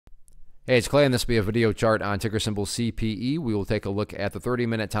Hey, it's Clay, and this will be a video chart on ticker symbol CPE. We will take a look at the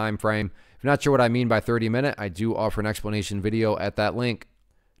 30-minute time frame. If you're not sure what I mean by 30-minute, I do offer an explanation video at that link.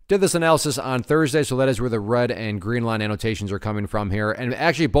 Did this analysis on Thursday, so that is where the red and green line annotations are coming from here. And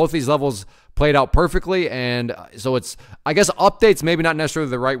actually, both these levels played out perfectly, and so it's, I guess, updates, maybe not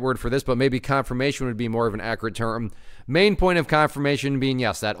necessarily the right word for this, but maybe confirmation would be more of an accurate term. Main point of confirmation being,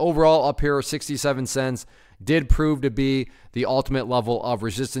 yes, that overall up here, 67 cents, did prove to be the ultimate level of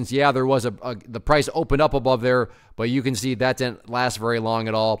resistance. Yeah, there was the price opened up above there, but you can see that didn't last very long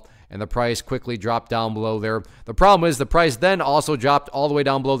at all, and the price quickly dropped down below there. The problem is the price then also dropped all the way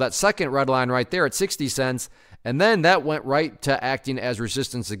down below that second red line right there at 60 cents, and then that went right to acting as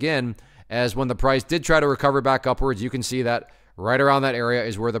resistance again, as when the price did try to recover back upwards, you can see that right around that area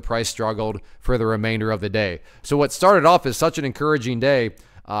is where the price struggled for the remainder of the day. So what started off as such an encouraging day,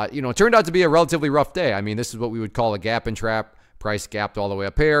 it turned out to be a relatively rough day. I mean, this is what we would call a gap and trap. Price gapped all the way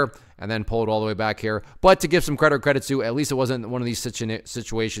up here and then pulled all the way back here. But to give some credit to, at least it wasn't one of these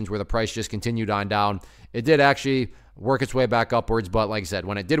situations where the price just continued on down. It did actually work its way back upwards, but like I said,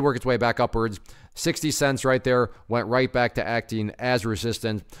 when it did work its way back upwards, 60 cents right there went right back to acting as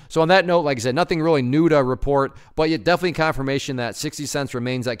resistance. So on that note, like I said, nothing really new to report, but yet definitely confirmation that 60 cents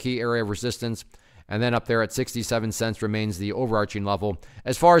remains that key area of resistance. And then up there at 67 cents remains the overarching level.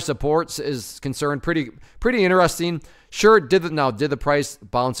 As far as supports is concerned, pretty interesting. Sure, did the price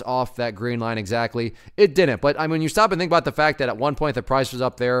bounce off that green line exactly? It didn't. But I mean, when you stop and think about the fact that at one point the price was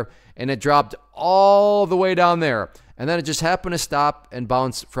up there and it dropped all the way down there, and then it just happened to stop and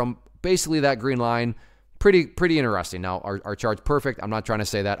bounce from basically that green line. Pretty interesting. Now, our chart's perfect. I'm not trying to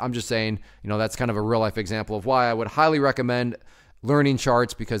say that. I'm just saying, that's kind of a real life example of why I would highly recommend learning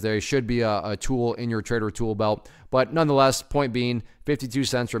charts, because there should be a tool in your trader tool belt. But nonetheless, point being, 52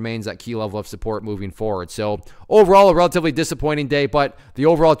 cents remains that key level of support moving forward. So overall, a relatively disappointing day, but the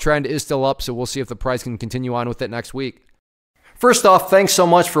overall trend is still up, so we'll see if the price can continue on with it next week. First off, thanks so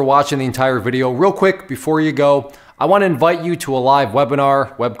much for watching the entire video. Real quick, before you go, I want to invite you to a live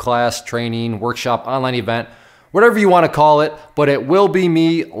webinar, web class, training, workshop, online event, whatever you want to call it, but it will be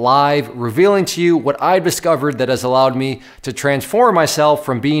me live revealing to you what I've discovered that has allowed me to transform myself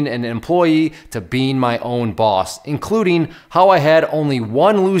from being an employee to being my own boss, including how I had only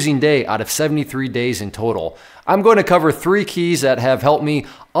one losing day out of 73 days in total. I'm going to cover 3 keys that have helped me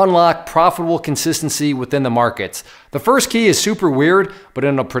unlock profitable consistency within the markets. The first key is super weird, but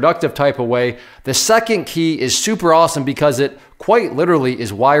in a productive type of way. The second key is super awesome because it quite literally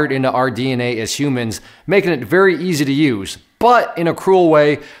is wired into our DNA as humans, making it very easy to use. But in a cruel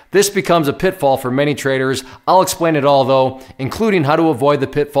way, this becomes a pitfall for many traders. I'll explain it all though, including how to avoid the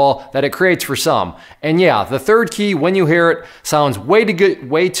pitfall that it creates for some. And yeah, the third key, when you hear it, sounds way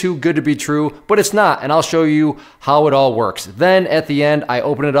too good to be true, but it's not, and I'll show you how it all works. Then at the end, I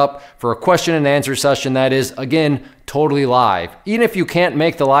open it up for a question and answer session that is, again, totally live. Even if you can't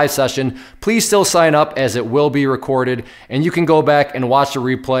make the live session, please still sign up, as it will be recorded, and you can go back and watch the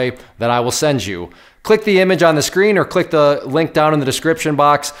replay that I will send you. Click the image on the screen or click the link down in the description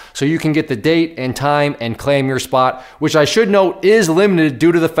box so you can get the date and time and claim your spot, which I should note is limited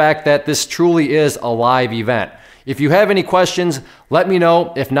due to the fact that this truly is a live event. If you have any questions, let me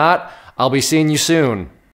know. If not, I'll be seeing you soon.